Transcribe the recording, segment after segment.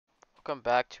Welcome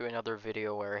back to another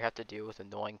video where I have to deal with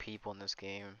annoying people in this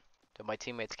game. That my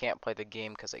teammates can't play the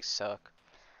game because they suck.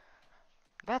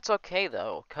 That's okay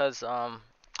though, cause I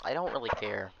don't really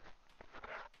care.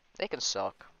 They can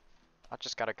suck. I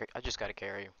just gotta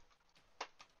carry.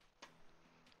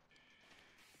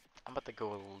 I'm about to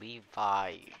go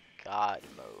Levi God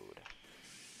mode.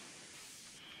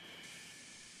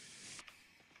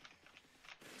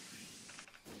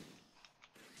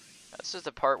 This is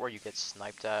the part where you get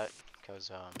sniped at,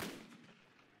 cause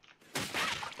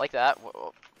like that.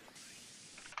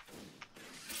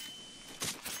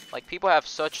 Like people have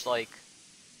such like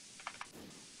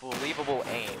believable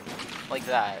aim, like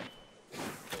that.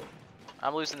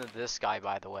 I'm losing to this guy,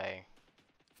 by the way.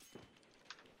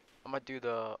 I'm gonna do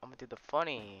the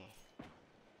funny,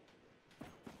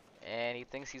 and he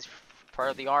thinks he's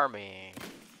part of the army.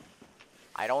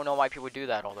 I don't know why people do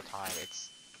that all the time.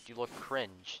 You look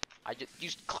cringe.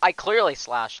 I clearly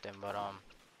slashed him, but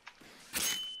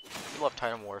you love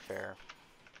Titan Warfare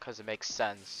because it makes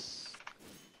sense.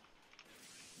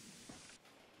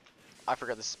 I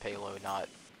forgot this is payload, not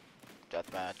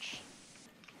deathmatch.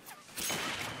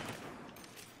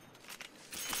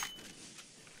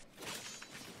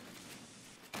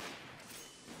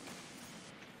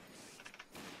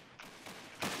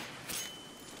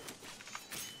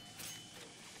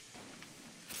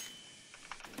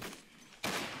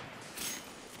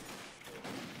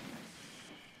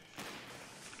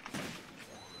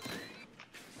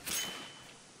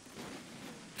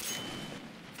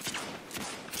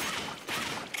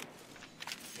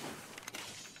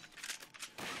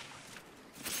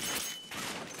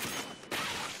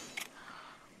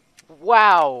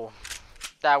 Wow,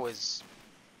 that was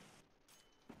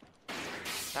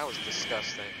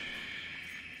disgusting.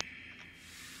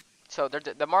 So the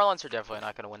Marlins are definitely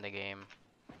not gonna win the game.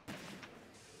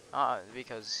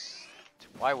 Because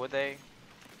why would they?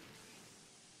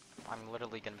 I'm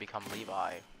literally gonna become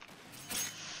Levi.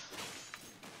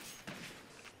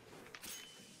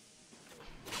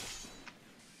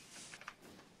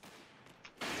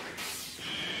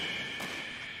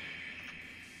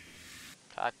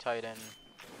 Attack Titan.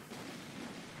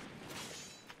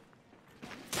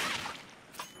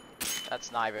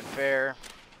 That's not even fair.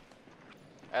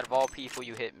 Out of all people,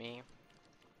 you hit me.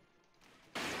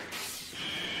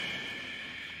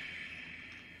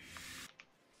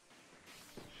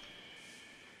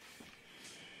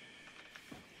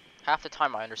 Half the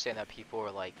time I understand that people are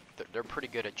like, they're pretty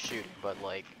good at shooting, but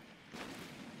like,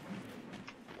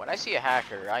 when I see a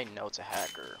hacker, I know it's a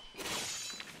hacker.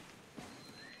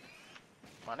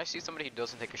 When I see somebody who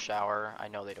doesn't take a shower, I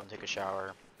know they don't take a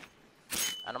shower.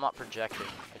 And I'm not projecting,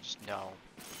 I just know.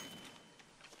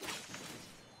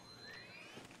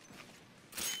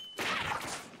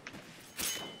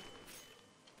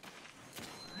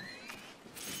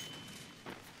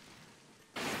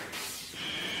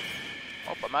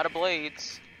 Oh, I'm out of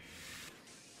blades.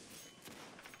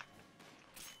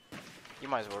 You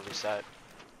might as well reset.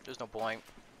 There's no point.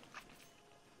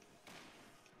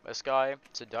 This guy,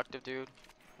 seductive dude.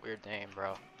 Weird name,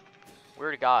 bro.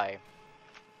 Weird guy.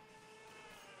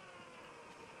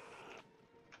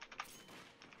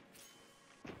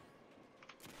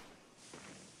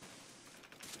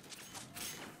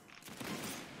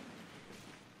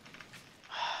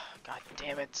 God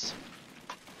damn it.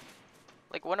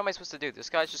 Like, what am I supposed to do?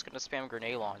 This guy's just gonna spam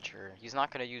grenade launcher. He's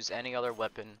not gonna use any other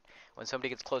weapon. When somebody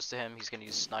gets close to him, he's gonna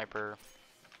use sniper.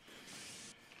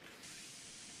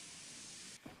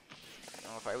 You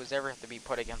know, if I was ever have to be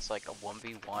put against like a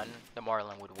 1v1, the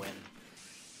Marlin would win.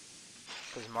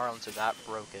 Because Marlins are that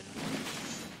broken.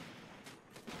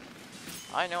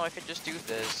 I know I could just do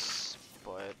this,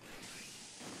 but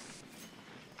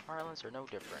Marlins are no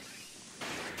different.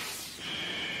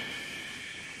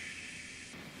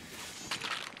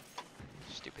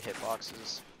 Stupid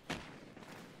hitboxes.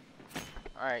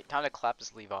 Alright, time to clap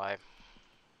this Levi.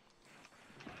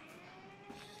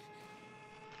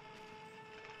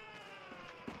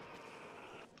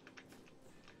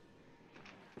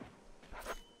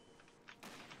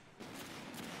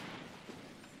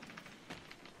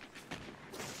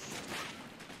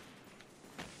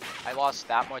 I lost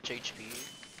that much HP.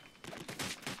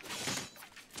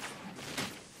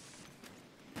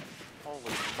 Holy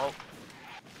moly.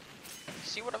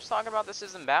 See what I was talking about? This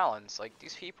isn't balanced. Like,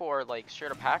 these people are like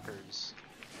straight up hackers.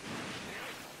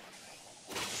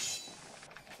 I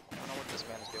don't know what this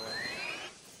man's doing.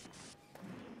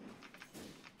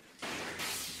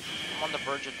 I'm on the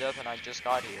verge of death and I just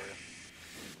got here.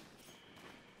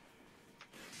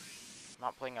 I'm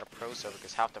not playing on a pro server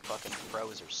because half the fucking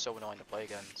pros are so annoying to play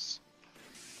against.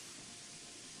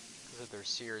 Because of their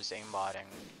serious aimbotting.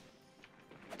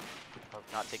 of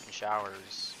not taking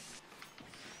showers.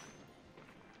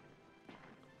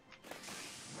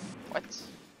 What?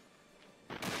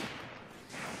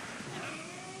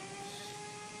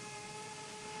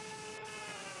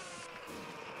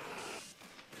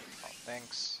 Oh,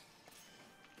 thanks.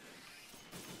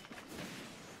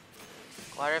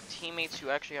 Glad I have teammates who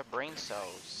actually have brain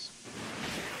cells.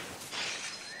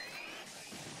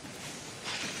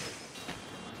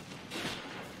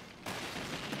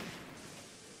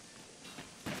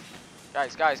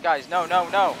 Guys, no, no,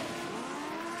 no!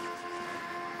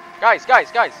 Guys!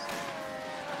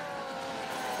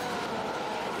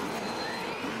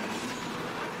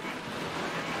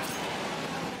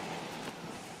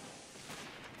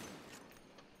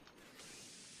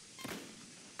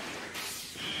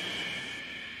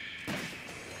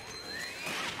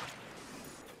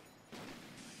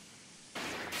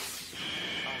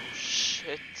 Oh,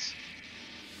 shit.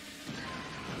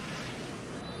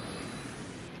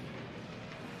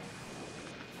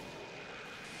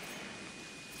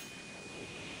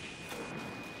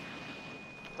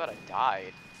 I thought I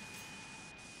died.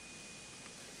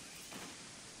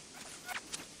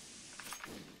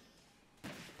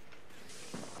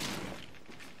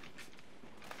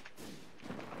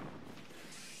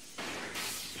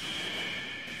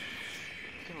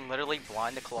 You can literally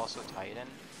blind the Colossal Titan.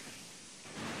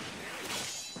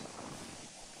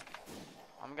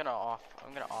 I'm gonna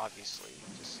obviously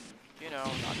just, you know,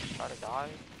 not try to die.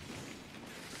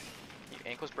 You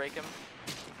ankles break him?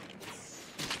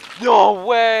 No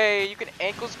way! You can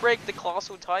ankles break the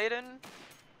Colossal Titan?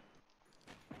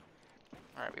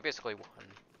 Alright, we basically won.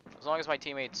 As long as my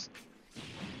teammates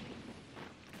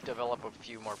develop a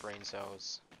few more brain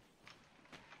cells.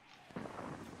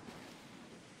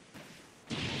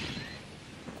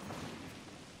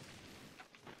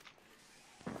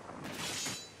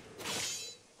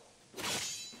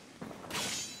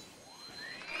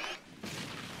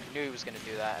 I knew he was gonna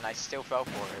do that, and I still fell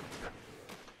for it.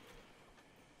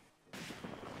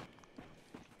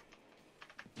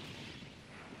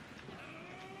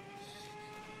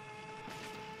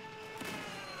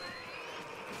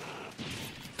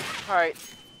 Alright.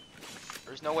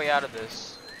 There's no way out of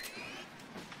this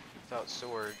without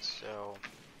swords, so...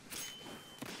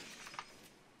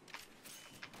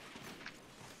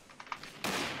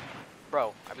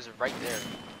 Bro, I was right there.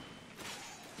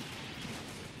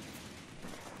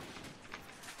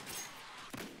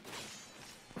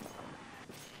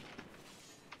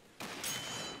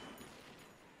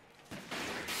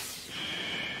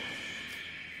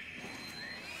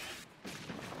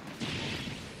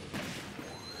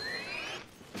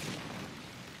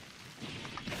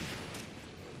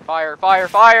 Fire, fire,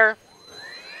 fire!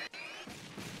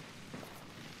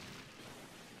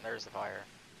 There's the fire.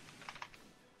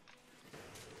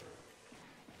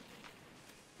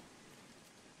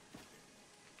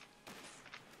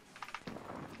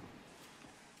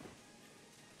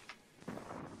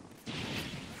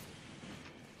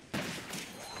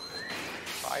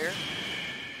 Fire?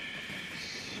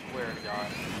 Swear to God.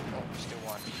 Oh, still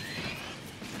one.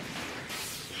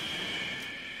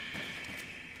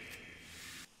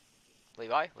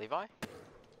 Levi?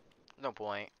 No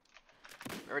point.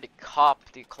 We already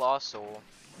copped the Colossal.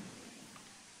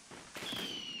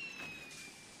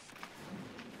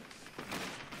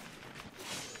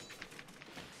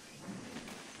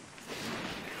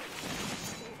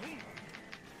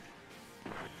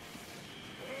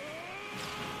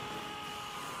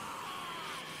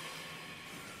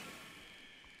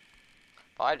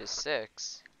 Five to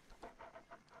 6.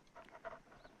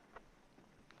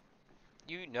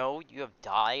 You know you have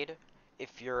died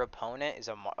if your opponent is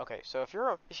a okay. So if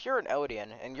you're an eldian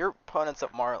and your opponent's a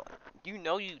marelyean, you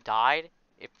know you died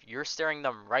if you're staring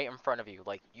them right in front of you,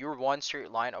 like you're one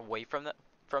straight line away from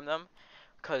them,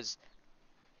 because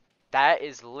that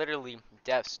is literally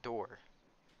death's door.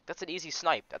 That's an easy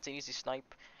snipe. There's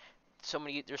so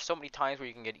many times where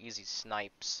you can get easy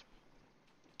snipes.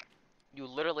 You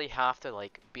literally have to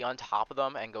like be on top of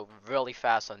them and go really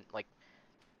fast on like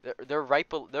they're right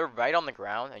on the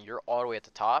ground and you're all the way at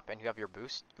the top and you have your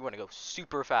boost. You want to go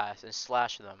super fast and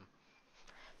slash them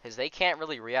because they can't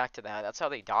really react to that. That's how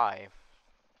they die.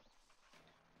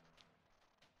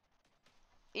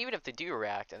 Even if they do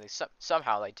react and they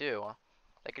somehow they do,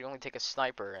 they can only take a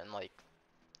sniper and like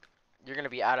you're gonna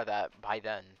be out of that by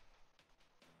then.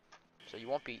 So you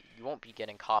won't be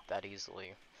getting copped that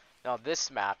easily. Now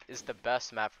this map is the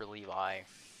best map for Levi.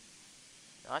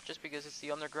 Not just because it's the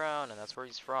underground and that's where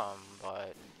he's from,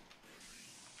 but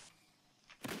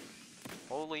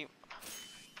holy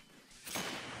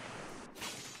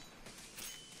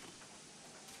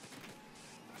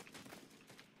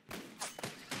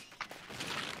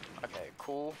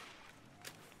cool.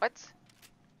 What?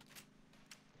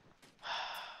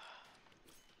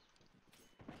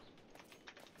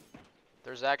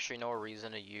 There's actually no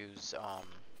reason to use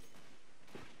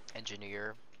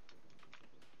engineer,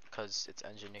 because it's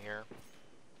engineer.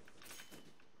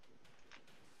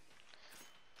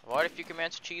 What if you can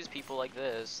manage to cheese people like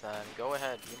this? Then go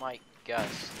ahead, you might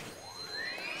guess.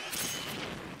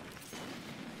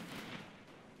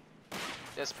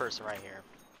 This person right here.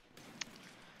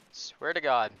 Swear to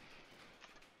God.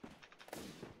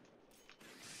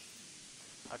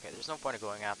 Okay, there's no point of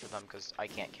going after them because I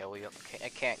can't kill you. I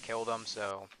can't kill them,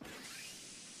 so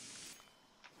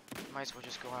might as well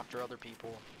just go after other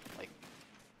people, like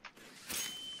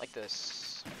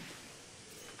this.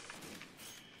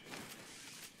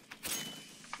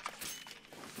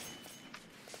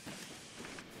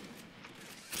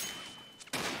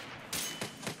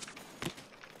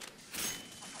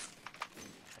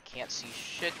 I can't see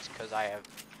shit because I have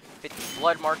 50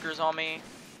 blood markers on me.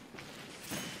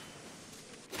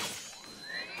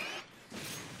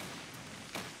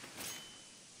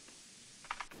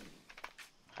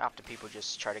 Half the people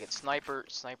just try to get sniper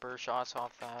shots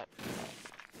off that.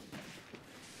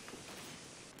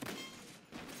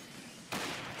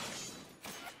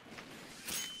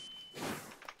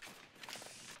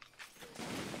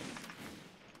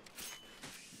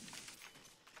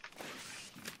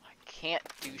 I can't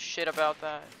do shit about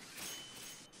that.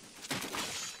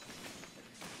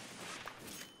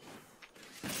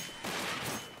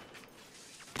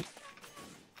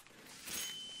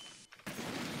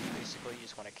 Basically, you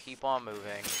just want to keep on moving.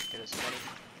 Get as many.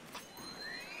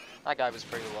 That guy was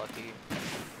pretty lucky.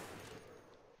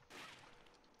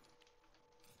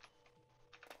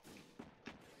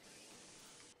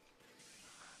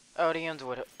 Eldians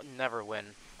would never win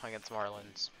against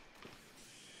marelyeans.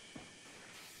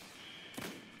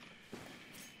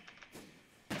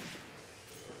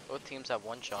 Both teams have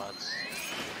one-shots.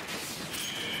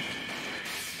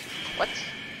 What?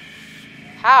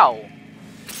 How?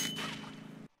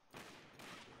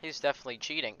 He's definitely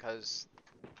cheating, because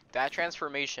that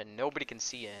transformation nobody can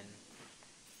see in.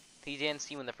 He didn't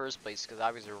see him in the first place because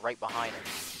I was right behind him.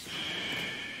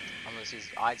 Unless his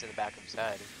eyes in the back of his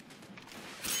head.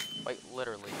 Quite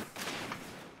literally.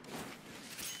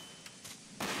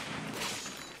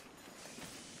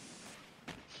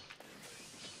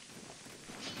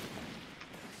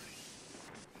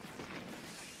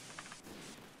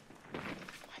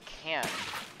 I can't. I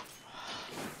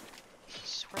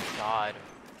swear to God.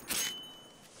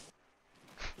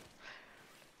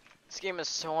 This game is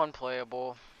so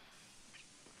unplayable.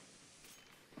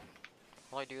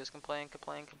 All I do is complain,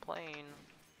 complain, complain.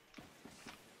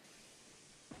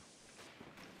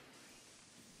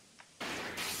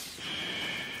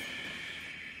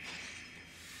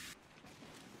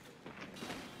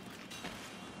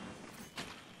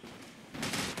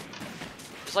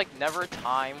 There's like never a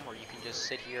time where you can just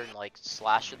sit here and like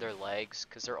slash at their legs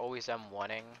because they're always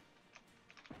M1ing.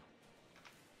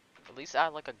 At least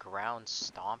add like a ground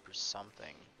stomp or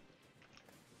something.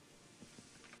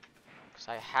 Because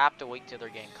I have to wait till they're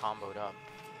getting comboed up.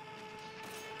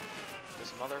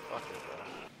 This motherfucker, bro.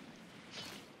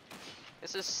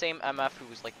 This is the same MF who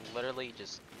was like literally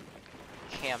just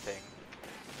camping.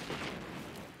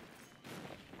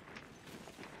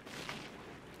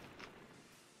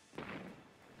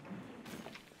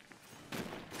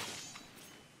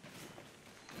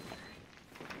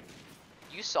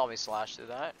 You saw me slash through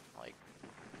that, like.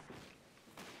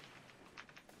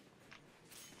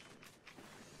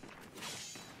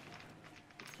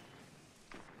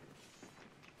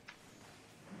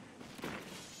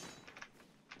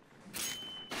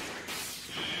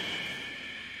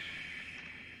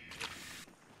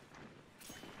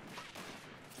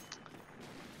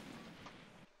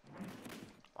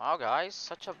 Wow, guys,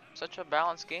 such a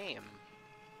balanced game.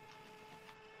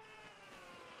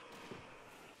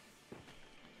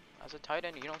 As a tight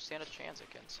end, you don't stand a chance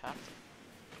against half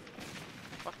the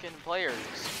fucking players.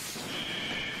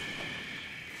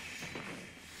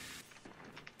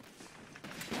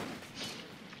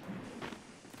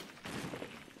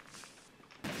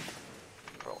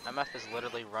 Bro, MF is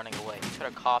literally running away. He could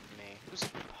have copped me. Who's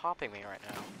popping me right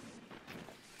now?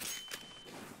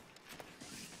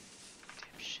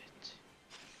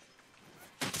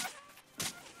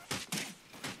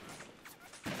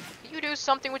 You do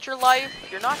something with your life?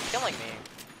 You're not killing me.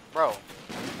 Bro.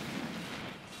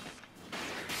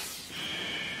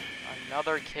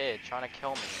 Another kid trying to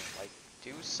kill me. Like,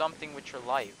 do something with your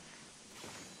life.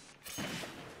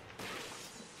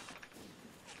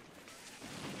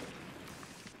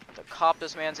 To cop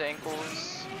this man's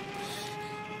ankles.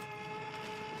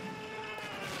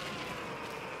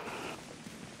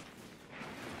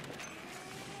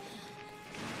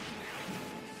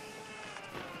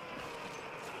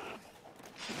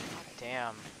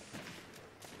 Damn.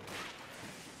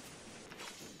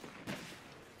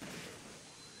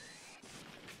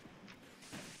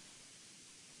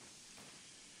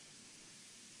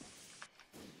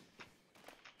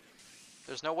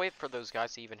 There's no way for those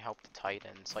guys to even help the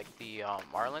Titans. Like the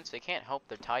Marlins, they can't help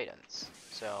their Titans.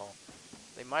 So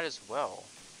they might as well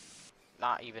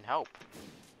not even help.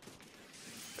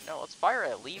 But no, let's fire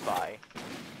at Levi.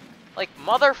 Like,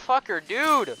 motherfucker,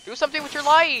 dude! Do something with your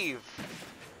life!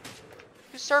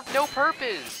 You serve no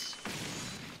purpose!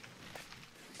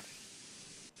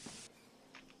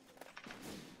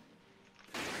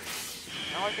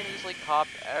 Now I can easily cop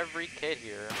every kid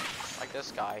here. Like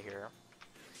this guy here.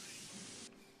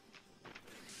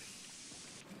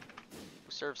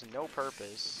 Who serves no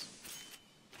purpose.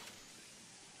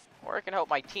 Or I can help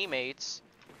my teammates,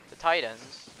 the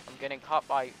Titans. I'm getting caught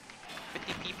by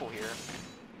 50 people here.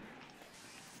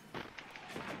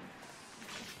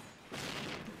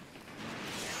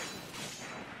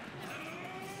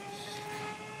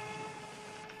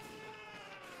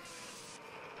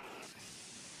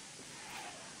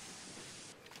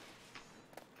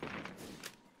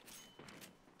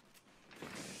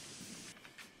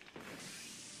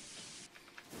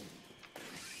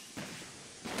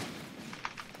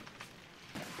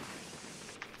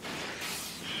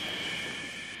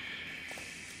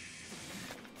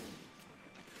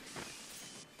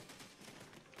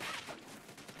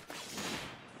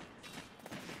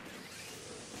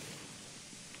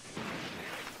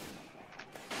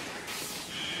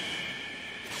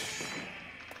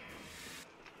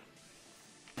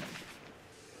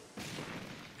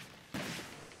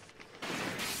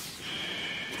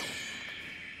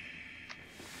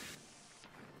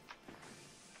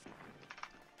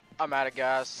 I'm out of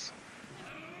gas.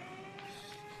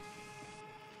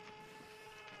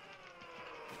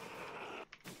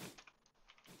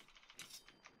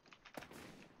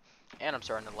 And I'm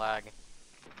starting to lag.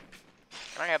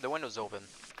 And I have the windows open.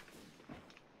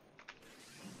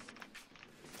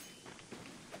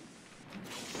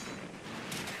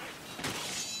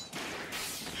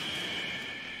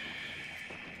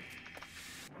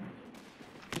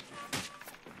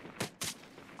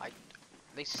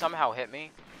 They somehow hit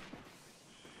me.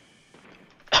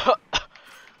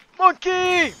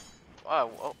 Monkey!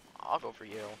 Oh, well, I'll go for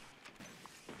you.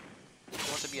 He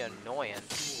wants to be an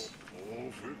annoyance.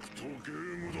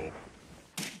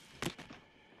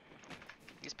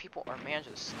 These people are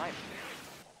managing to snipe me.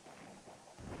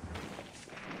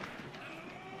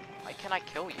 Why can't I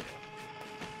kill you?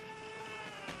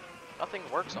 Nothing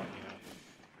works on you.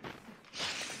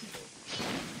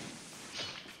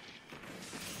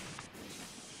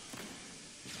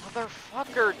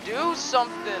 Motherfucker, do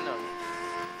something!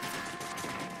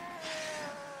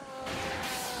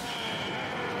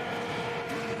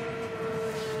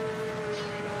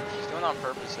 He's doing it on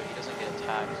purpose so he doesn't get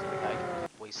attacked, so the guy can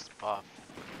waste the buff.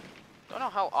 Don't know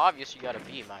how obvious you gotta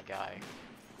be, my guy.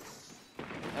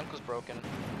 Ankle's broken.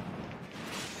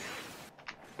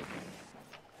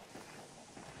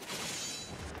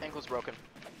 Ankle's broken.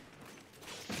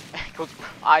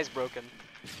 Eyes broken.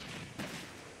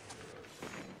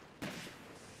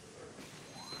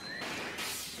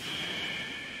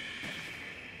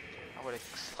 I would have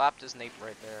slapped his nape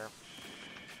right there.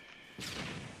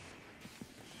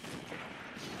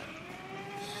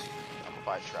 I'm gonna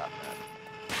buy a trap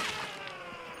net.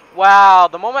 Wow,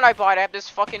 the moment I bought it, I have this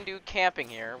fucking dude camping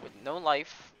here with no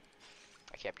life.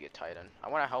 I can't be a Titan. I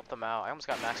want to help them out. I almost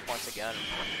got max points again.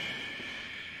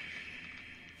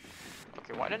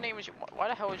 Okay, why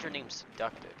the hell is your name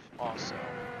Seductive? Also.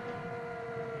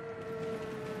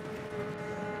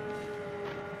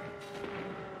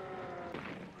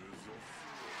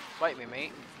 Fight me,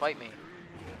 mate. Fight me.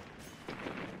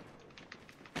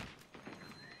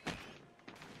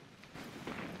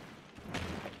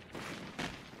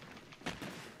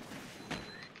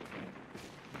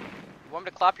 You want me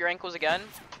to clap your ankles again?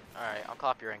 Alright, I'll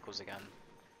clap your ankles again.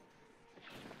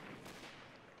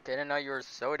 Didn't know you were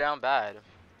so down bad.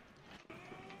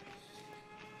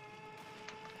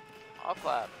 I'll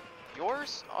clap.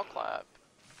 Yours? I'll clap.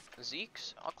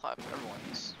 Zeke's? I'll clap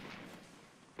everyone's.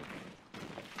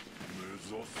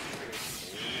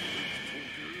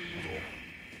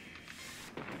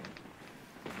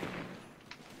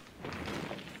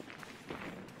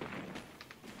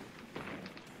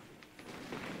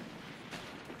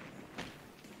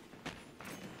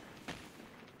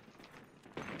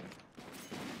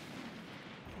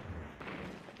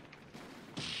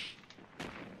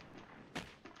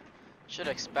 Should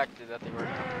have expected that they were going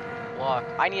to block.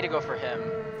 I need to go for him.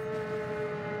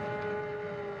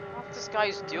 What this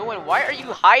guy's doing? Why are you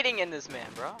hiding in this man,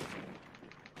 bro?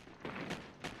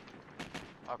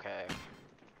 Okay.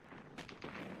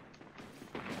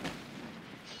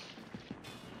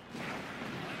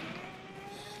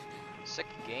 Sick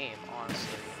game,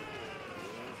 honestly.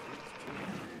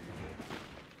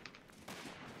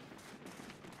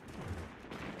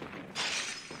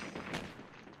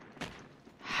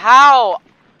 How?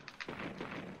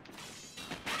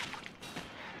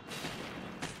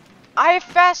 I have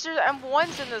faster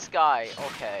M1s than this guy.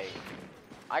 Okay.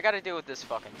 I gotta deal with this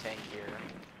fucking tank here.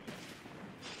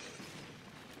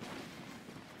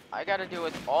 I gotta deal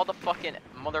with all the fucking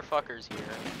motherfuckers here.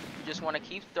 You just wanna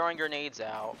keep throwing grenades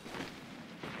out.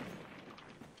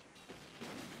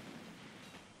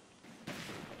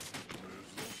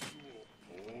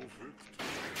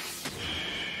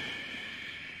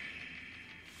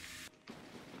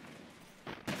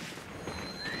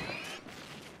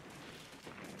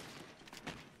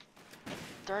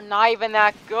 They're not even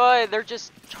that good. They're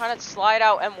just trying to slide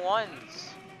out M1s.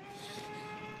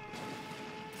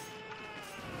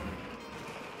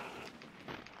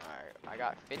 Alright, I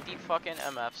got 50 fucking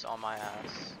MFs on my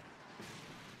ass.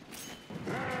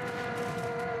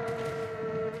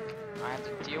 I have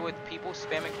to deal with people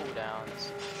spamming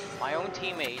cooldowns. My own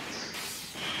teammates.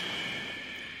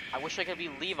 I wish I could be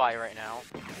Levi right now.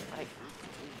 Like,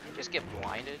 just get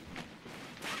blinded.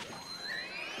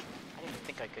 I didn't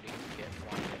think I could even get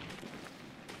blinded.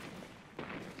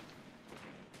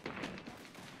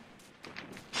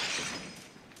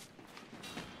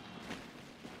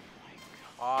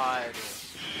 Oh my god.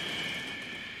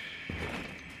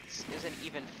 This isn't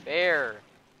even fair.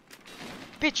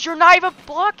 Bitch, you're not even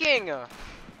blocking! Bro.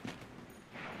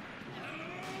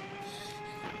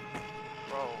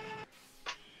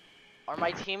 Are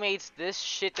my teammates this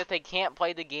shit that they can't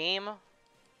play the game?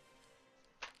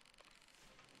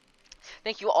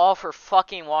 Thank you all for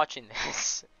fucking watching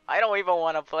this. I don't even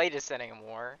want to play this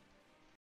anymore.